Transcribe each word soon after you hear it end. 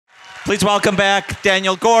Please welcome back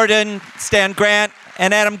Daniel Gordon, Stan Grant,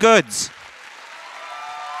 and Adam Goods.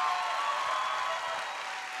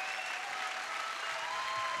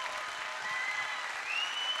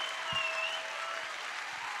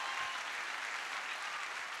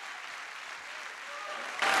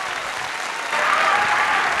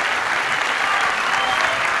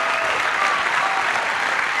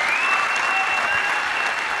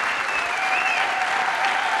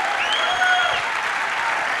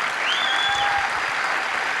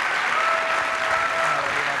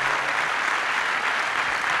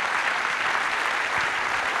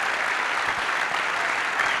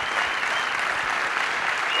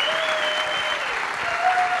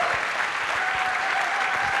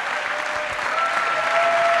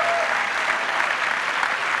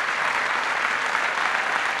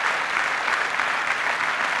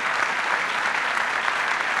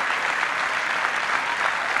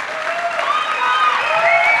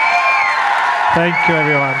 Thank you,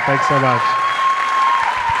 everyone. Thanks so much.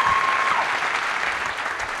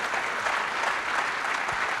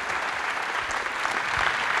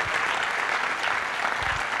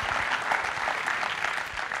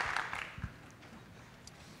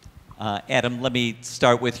 Adam, let me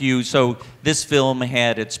start with you. So this film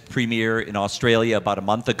had its premiere in Australia about a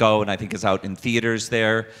month ago, and I think is out in theaters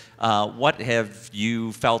there. What have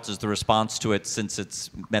you felt is the response to it since it's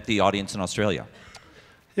met the audience in Australia?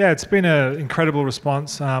 Yeah, it's been an incredible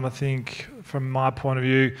response, I think, from my point of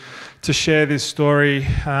view, to share this story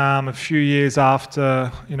a few years after,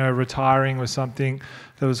 retiring was something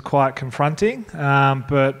that was quite confronting.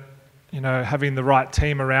 But, having the right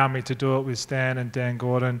team around me to do it with Stan and Dan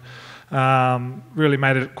Gordon really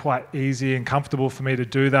made it quite easy and comfortable for me to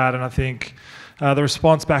do that. And I think the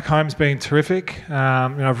response back home's been terrific.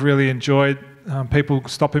 I've really enjoyed people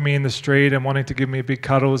stopping me in the street and wanting to give me big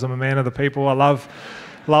cuddles. I'm a man of the people. I love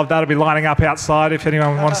that. I'll be lining up outside if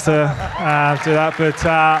anyone wants to do that. But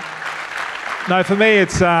no, for me,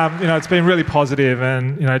 it's it's been really positive,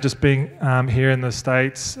 and just being here in the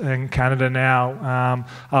States and Canada now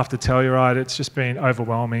after Telluride, it's just been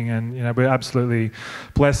overwhelming, and we're absolutely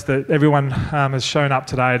blessed that everyone has shown up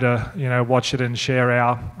today to watch it and share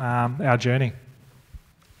our journey.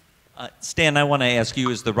 Stan, I want to ask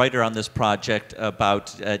you, as the writer on this project,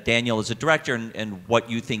 about Daniel as a director and what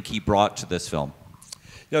you think he brought to this film.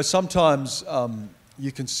 Sometimes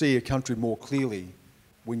you can see a country more clearly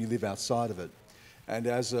when you live outside of it. And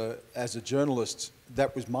as a journalist,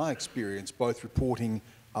 that was my experience, both reporting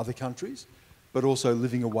other countries, but also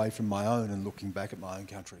living away from my own and looking back at my own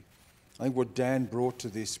country. I think what Dan brought to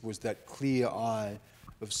this was that clear eye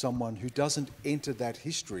of someone who doesn't enter that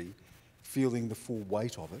history feeling the full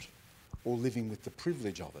weight of it or living with the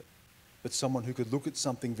privilege of it, but someone who could look at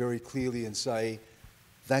something very clearly and say,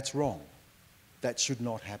 that's wrong. That should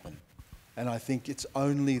not happen. And I think it's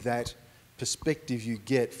only that perspective you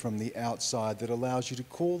get from the outside that allows you to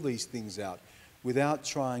call these things out without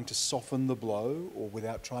trying to soften the blow or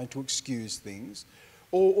without trying to excuse things,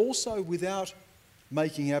 or also without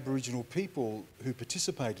making Aboriginal people who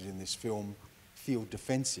participated in this film feel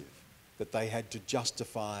defensive, that they had to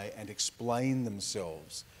justify and explain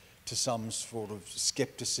themselves to some sort of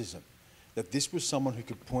skepticism, that this was someone who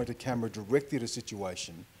could point a camera directly at a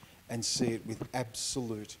situation and see it with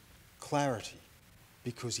absolute clarity,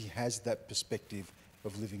 because he has that perspective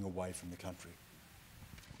of living away from the country.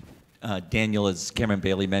 Daniel, as Cameron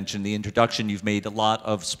Bailey mentioned, the introduction, you've made a lot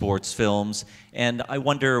of sports films, and I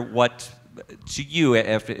wonder what, to you,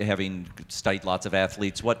 after having studied lots of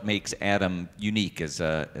athletes, what makes Adam unique as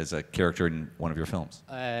a character in one of your films?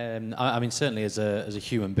 I mean, certainly as a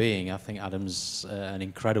human being, I think Adam's an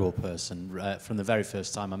incredible person. From the very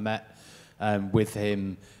first time I met with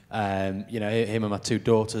him, him and my two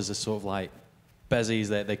daughters are sort of like Bezies,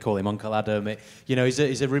 they call him Uncle Adam.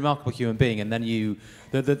 He's a remarkable human being. And then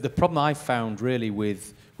the problem I found really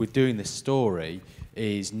with doing this story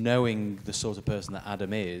is knowing the sort of person that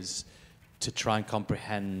Adam is, to try and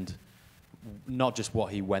comprehend not just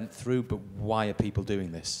what he went through, but why are people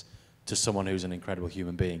doing this to someone who's an incredible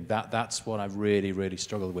human being. That's what I really, really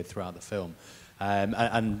struggled with throughout the film.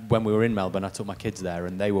 And when we were in Melbourne, I took my kids there,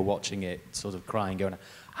 and they were watching it, sort of crying, going,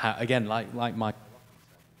 again, like Michael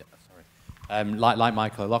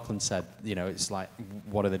O'Loughlin said, it's like,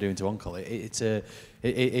 what are they doing to Uncle? He's a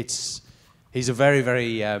very,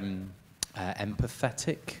 very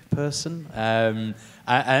empathetic person,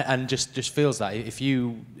 and just feels that if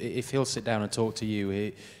he'll sit down and talk to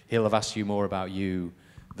you, he'll have asked you more about you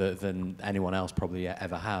than anyone else probably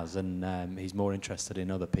ever has, and he's more interested in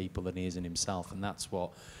other people than he is in himself, and that's what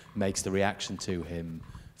makes the reaction to him,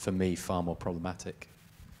 for me, far more problematic.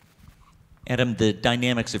 Adam, the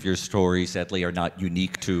dynamics of your story, sadly, are not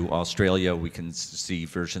unique to Australia. We can see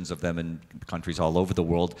versions of them in countries all over the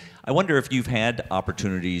world. I wonder if you've had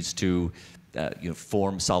opportunities to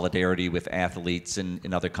form solidarity with athletes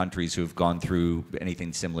in other countries who've gone through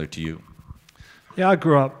anything similar to you. Yeah, I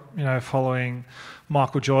grew up, following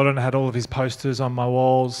Michael Jordan. I had all of his posters on my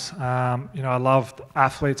walls. I loved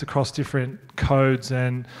athletes across different codes,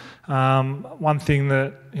 and one thing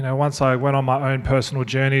that, once I went on my own personal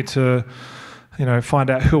journey to, find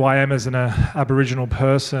out who I am as an Aboriginal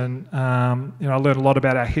person, I learned a lot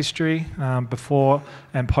about our history before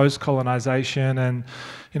and post-colonisation, and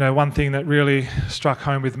one thing that really struck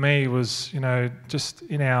home with me was, just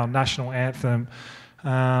in our national anthem,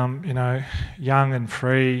 young and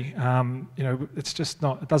free, it's just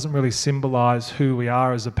not, it doesn't really symbolise who we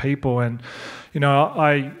are as a people. And,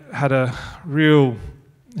 I had a real,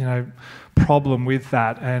 problem with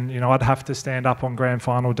that. And, I'd have to stand up on grand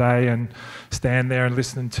final day and stand there and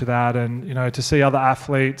listen to that. And, to see other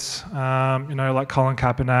athletes, like Colin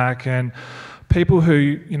Kaepernick and people who,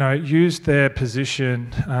 used their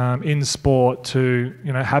position in sport to,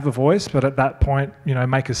 have a voice, but at that point,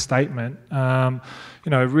 make a statement,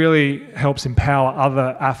 really helps empower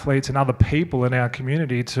other athletes and other people in our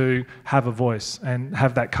community to have a voice and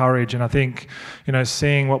have that courage. And I think,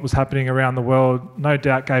 seeing what was happening around the world, no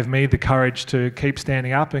doubt gave me the courage to keep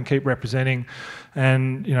standing up and keep representing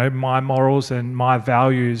and, my morals and my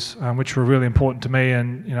values, which were really important to me.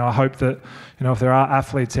 And, I hope that, if there are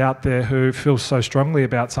athletes out there who feel so strongly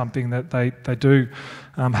about something, that they do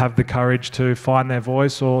have the courage to find their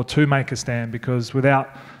voice or to make a stand, because without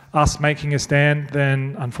us making a stand,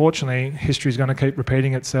 then unfortunately history is going to keep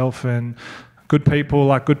repeating itself, and good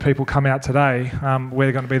people come out today,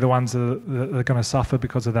 we're going to be the ones that are going to suffer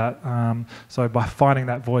because of that. So by finding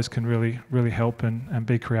that voice can really, really help and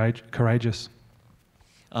be courageous.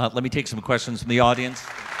 Let me take some questions from the audience.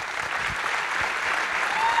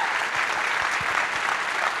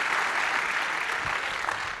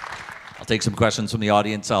 I'll take some questions from the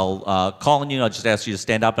audience. I'll call on you. I'll just ask you to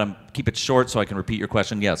stand up and keep it short so I can repeat your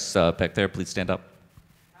question. Yes, back there, please stand up.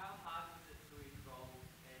 How hard was it to involve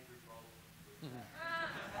Andrew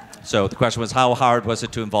Bolt? So the question was, how hard was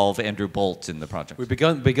it to involve Andrew Bolt in the project? We've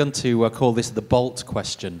begun to call this the Bolt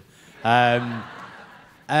question.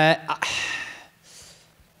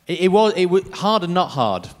 It was hard and not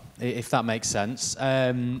hard, if that makes sense.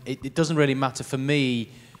 It doesn't really matter for me.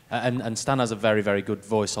 And Stan has a very, very good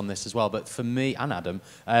voice on this as well. But for me and Adam,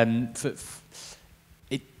 I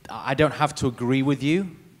don't have to agree with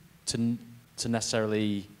you to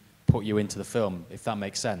necessarily put you into the film, if that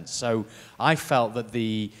makes sense. So I felt that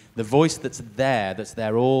the voice that's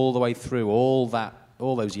there all the way through all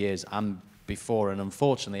those years and before, and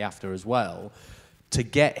unfortunately after as well, to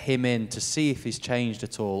get him in to see if he's changed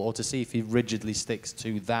at all, or to see if he rigidly sticks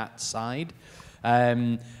to that side.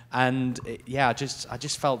 I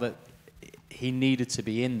just felt that he needed to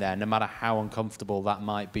be in there, no matter how uncomfortable that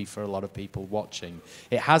might be for a lot of people watching.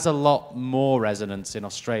 It has a lot more resonance in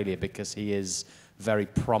Australia because he is very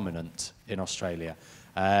prominent in Australia.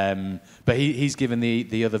 But he's given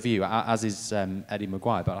the other view, as is Eddie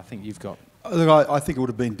Maguire, but I think you've got... Look, I think it would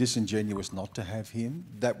have been disingenuous not to have him.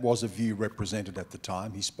 That was a view represented at the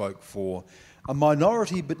time. He spoke for a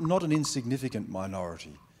minority, but not an insignificant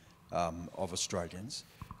minority of Australians.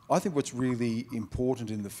 I think what's really important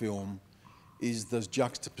in the film is the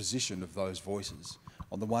juxtaposition of those voices.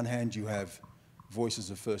 On the one hand, you have voices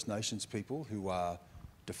of First Nations people who are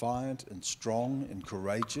defiant and strong and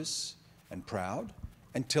courageous and proud,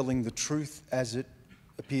 and telling the truth as it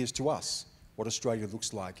appears to us, what Australia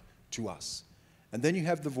looks like to us. And then you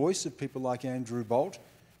have the voice of people like Andrew Bolt,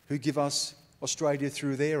 who give us Australia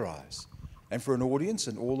through their eyes. And for an audience,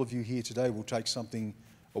 and all of you here today will take something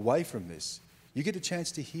away from this, you get a chance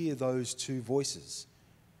to hear those two voices,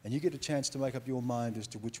 and you get a chance to make up your mind as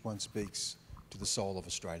to which one speaks to the soul of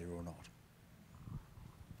Australia or not.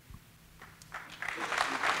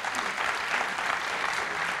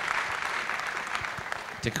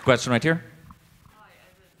 Take a question right here. Hi,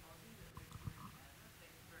 as an Aussie that lives here in Canada,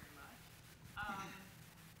 thanks very much.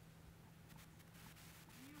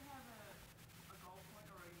 Do you have a goal point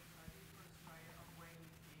or a utopia for Australia of where you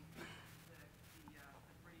think the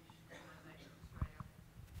British colonisation of Australia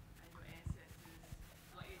and your ancestors,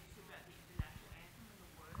 like you talked about the national anthem and the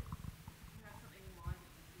words, do you have something in mind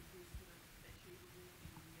that you think is sort of achievable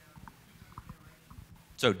in the generation?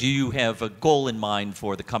 So do you have a goal in mind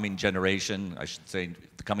for the coming generation? I should say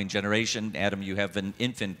the coming generation. Adam, you have an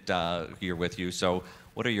infant here with you. So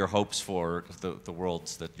what are your hopes for the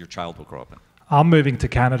worlds that your child will grow up in? I'm moving to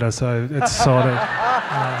Canada, so it's sort of...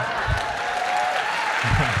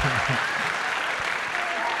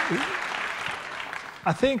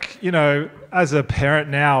 I think, you know, as a parent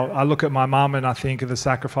now, I look at my mum and I think of the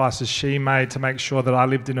sacrifices she made to make sure that I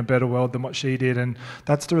lived in a better world than what she did, and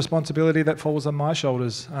that's the responsibility that falls on my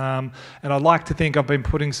shoulders. And I like to think I've been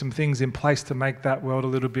putting some things in place to make that world a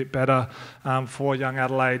little bit better for young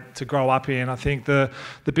Adelaide to grow up in. I think the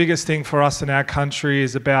biggest thing for us in our country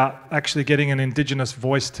is about actually getting an Indigenous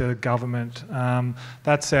voice to government.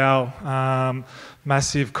 That's our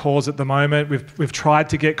massive cause at the moment. We've tried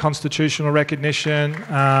to get constitutional recognition.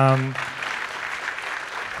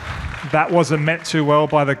 That wasn't met too well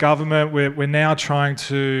by the government. We're now trying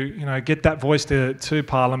to, you know, get that voice to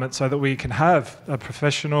Parliament so that we can have a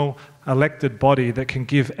professional elected body that can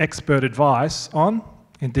give expert advice on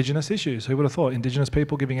Indigenous issues. Who would have thought? Indigenous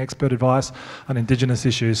people giving expert advice on Indigenous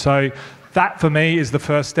issues. So that for me is the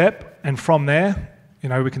first step, and from there, you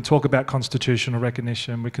know, we can talk about constitutional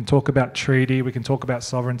recognition, we can talk about treaty, we can talk about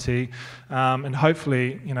sovereignty, and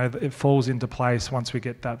hopefully, you know, it falls into place once we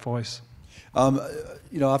get that voice.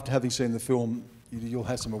 You know, after having seen the film, you'll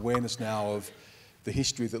have some awareness now of the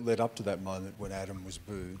history that led up to that moment when Adam was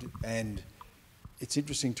booed, and it's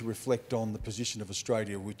interesting to reflect on the position of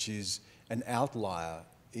Australia, which is an outlier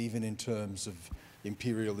even in terms of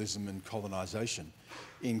imperialism and colonisation.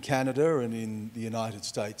 In Canada and in the United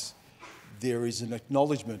States, there is an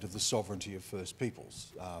acknowledgement of the sovereignty of First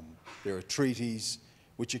Peoples. There are treaties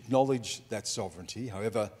which acknowledge that sovereignty,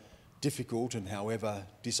 however difficult and however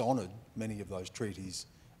dishonoured many of those treaties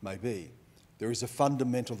may be. There is a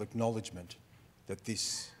fundamental acknowledgement that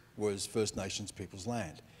this was First Nations people's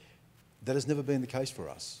land. That has never been the case for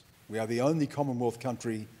us. We are the only Commonwealth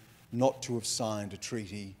country not to have signed a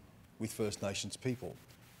treaty with First Nations people.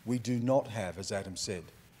 We do not have, as Adam said,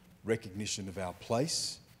 recognition of our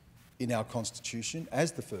place in our constitution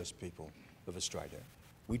as the first people of Australia.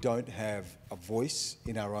 We don't have a voice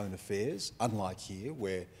in our own affairs, unlike here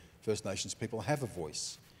where First Nations people have a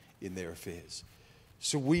voice in their affairs.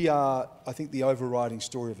 So we are, I think the overriding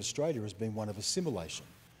story of Australia has been one of assimilation,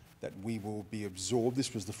 that we will be absorbed,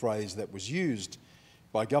 this was the phrase that was used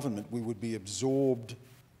by government, we would be absorbed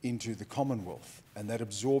into the Commonwealth, and that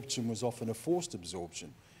absorption was often a forced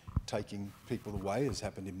absorption, taking people away, as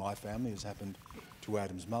happened in my family, as happened to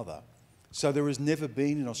Adam's mother. So there has never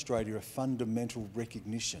been in Australia a fundamental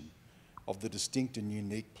recognition of the distinct and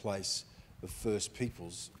unique place of First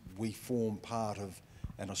Peoples. We form part of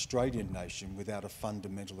an Australian nation without a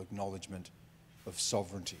fundamental acknowledgement of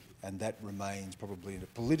sovereignty, and that remains probably at a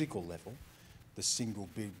political level the single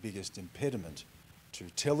biggest impediment to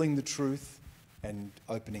telling the truth and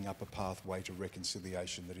opening up a pathway to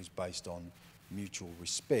reconciliation that is based on mutual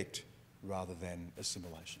respect rather than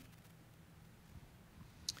assimilation.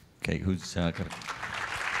 Okay, who's got a...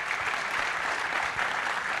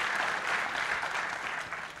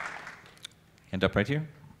 Hand up right here.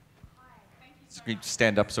 Hi, thank you so much.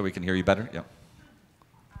 Stand up so we can hear you better. Yeah.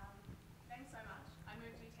 Thanks so much. I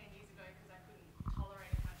moved here 10 years ago because I couldn't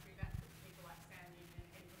tolerate a country that put people like Sam Newton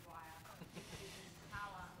and Edward Wire in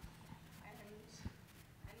power. And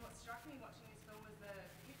what struck me watching this film was the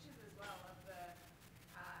pictures as well of the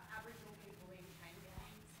Aboriginal people in chain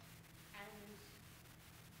gangs. And it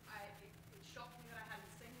shocked me that I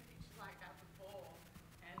hadn't seen pictures like that before.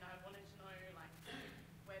 And I wanted to know, like,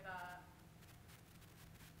 whether...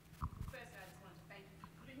 First, I just wanted to thank you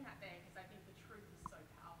for putting that there because I think the truth is so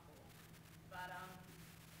powerful. But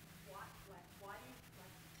why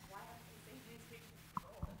haven't we seen these pictures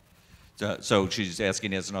before? So she's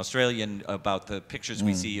asking, as an Australian, about the pictures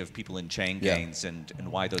we see of people in chain gangs and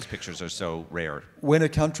why those pictures are so rare. When a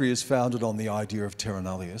country is founded on the idea of terra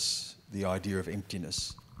nullius, the idea of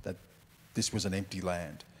emptiness, that this was an empty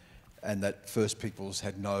land, and that First Peoples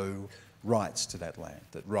had no rights to that land,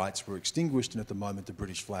 that rights were extinguished, and at the moment the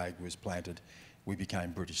British flag was planted, we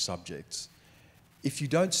became British subjects. If you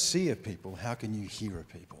don't see a people, how can you hear a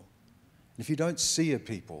people? And if you don't see a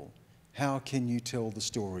people, how can you tell the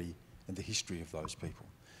story and the history of those people?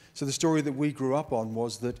 So the story that we grew up on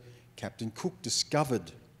was that Captain Cook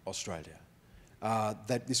discovered Australia,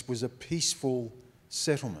 that this was a peaceful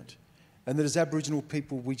settlement, and that as Aboriginal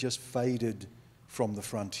people we just faded from the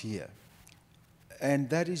frontier.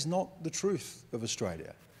 And that is not the truth of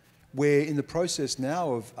Australia. We're in the process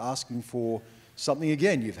now of asking for something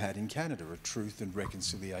again you've had in Canada, a truth and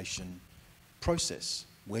reconciliation process,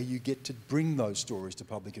 where you get to bring those stories to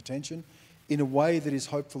public attention in a way that is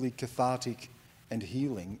hopefully cathartic and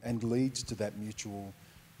healing and leads to that mutual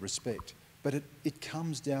respect. But it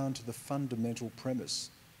comes down to the fundamental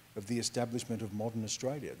premise of the establishment of modern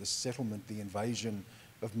Australia, the settlement, the invasion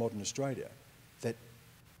of modern Australia, that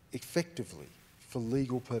effectively, for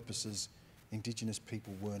legal purposes, Indigenous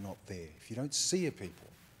people were not there. If you don't see a people,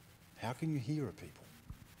 How can you hear a people?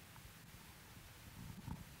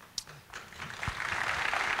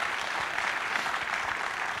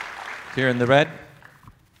 Here in the red,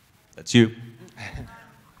 that's you. Thank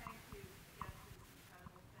you. Yes, this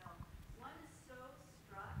incredible film. One is so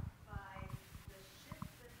struck by the shift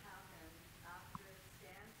that happened after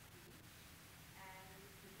Stan's speech and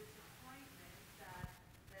the disappointment that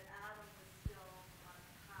Adam was still on a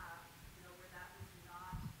path, where that was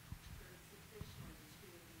not sort of sufficient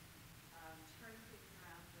to turn things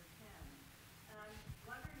around for him. And I'm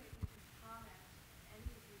wondering if you could comment,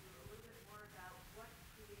 any of you, a little bit more about what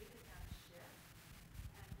created that shift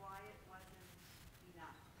and why it wasn't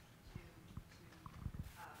enough to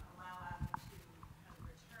allow Adam to kind of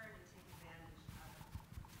return and take advantage of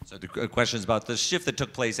it. So the question is about the shift that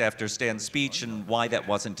took place after Stan's speech and why that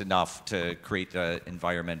wasn't enough to create an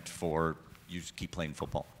environment for you to keep playing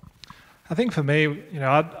football. I think for me,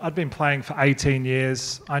 I'd been playing for 18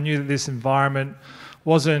 years. I knew that this environment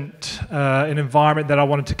wasn't an environment that I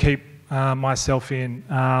wanted to keep myself in.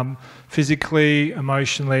 Physically,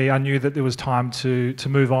 emotionally, I knew that there was time to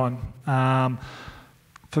move on.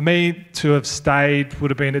 For me to have stayed would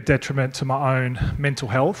have been a detriment to my own mental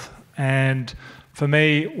health. And for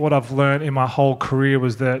me, what I've learned in my whole career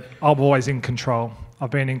was that I'm always in control. I've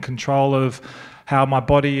been in control of how my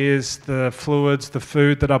body is, the fluids, the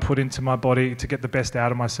food that I put into my body to get the best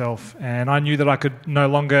out of myself. And I knew that I could no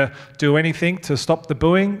longer do anything to stop the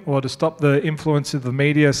booing or to stop the influence of the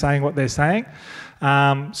media saying what they're saying.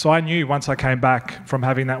 So I knew once I came back from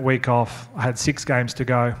having that week off, I had 6 games to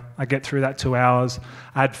go. I get through that 2 hours.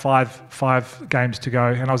 I had five games to go,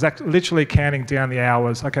 and I was literally counting down the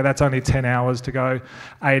hours. Okay, that's only 10 hours to go,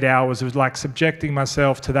 8 hours. It was like subjecting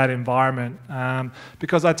myself to that environment.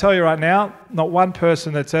 Because I tell you right now, not one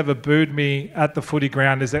person that's ever booed me at the footy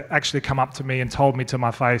ground has actually come up to me and told me to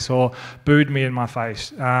my face or booed me in my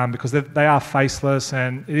face, because they are faceless,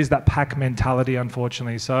 and it is that pack mentality,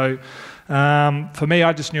 unfortunately. So for me,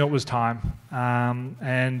 I just knew it was time,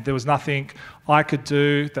 and there was nothing I could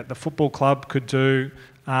do that the football club could do,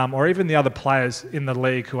 or even the other players in the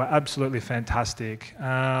league who are absolutely fantastic,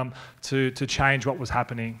 to change what was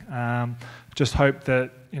happening. Just hope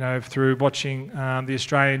that, through watching the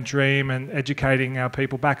Australian dream and educating our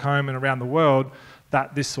people back home and around the world,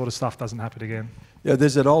 that this sort of stuff doesn't happen again. Yeah,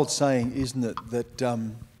 there's that old saying, isn't it, that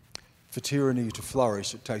for tyranny to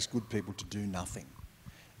flourish, it takes good people to do nothing.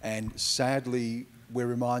 And sadly, we're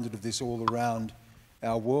reminded of this all around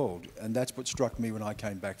our world. And that's what struck me when I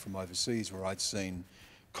came back from overseas, where I'd seen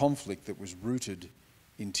conflict that was rooted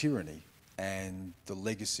in tyranny and the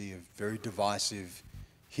legacy of very divisive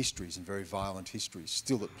histories and very violent histories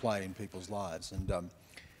still at play in people's lives. And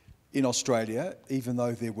in Australia, even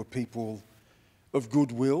though there were people of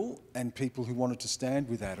goodwill and people who wanted to stand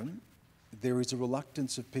with Adam, there is a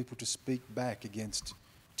reluctance of people to speak back against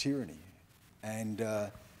tyranny. And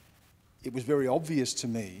it was very obvious to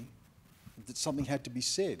me that something had to be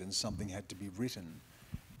said and something had to be written.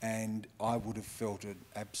 And I would have felt an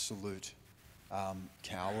absolute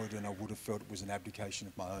coward, and I would have felt it was an abdication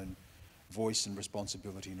of my own voice and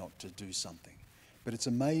responsibility not to do something. But it's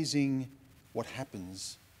amazing what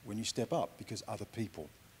happens when you step up, because other people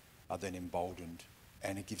are then emboldened,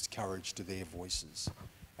 and it gives courage to their voices.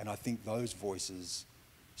 And I think those voices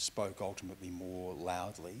spoke ultimately more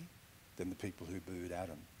loudly than the people who booed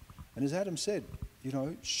Adam. And as Adam said,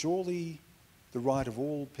 surely the right of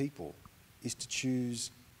all people is to choose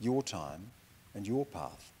your time and your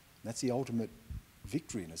path. And that's the ultimate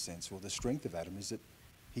victory, in a sense, or the strength of Adam, is that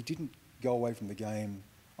he didn't go away from the game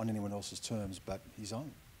on anyone else's terms but his own.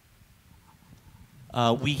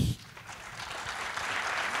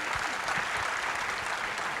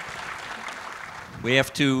 We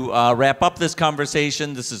have to wrap up this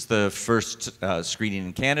conversation. This is the first screening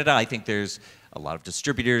in Canada. I think there's a lot of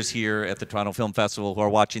distributors here at the Toronto Film Festival who are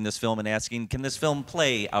watching this film and asking, can this film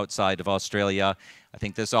play outside of Australia? I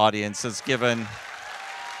think this audience has given...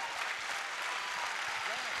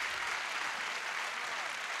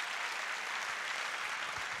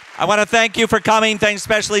 I want to thank you for coming. Thanks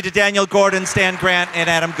especially to Daniel Gordon, Stan Grant, and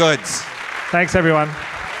Adam Goods. Thanks, everyone.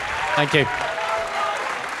 Thank you.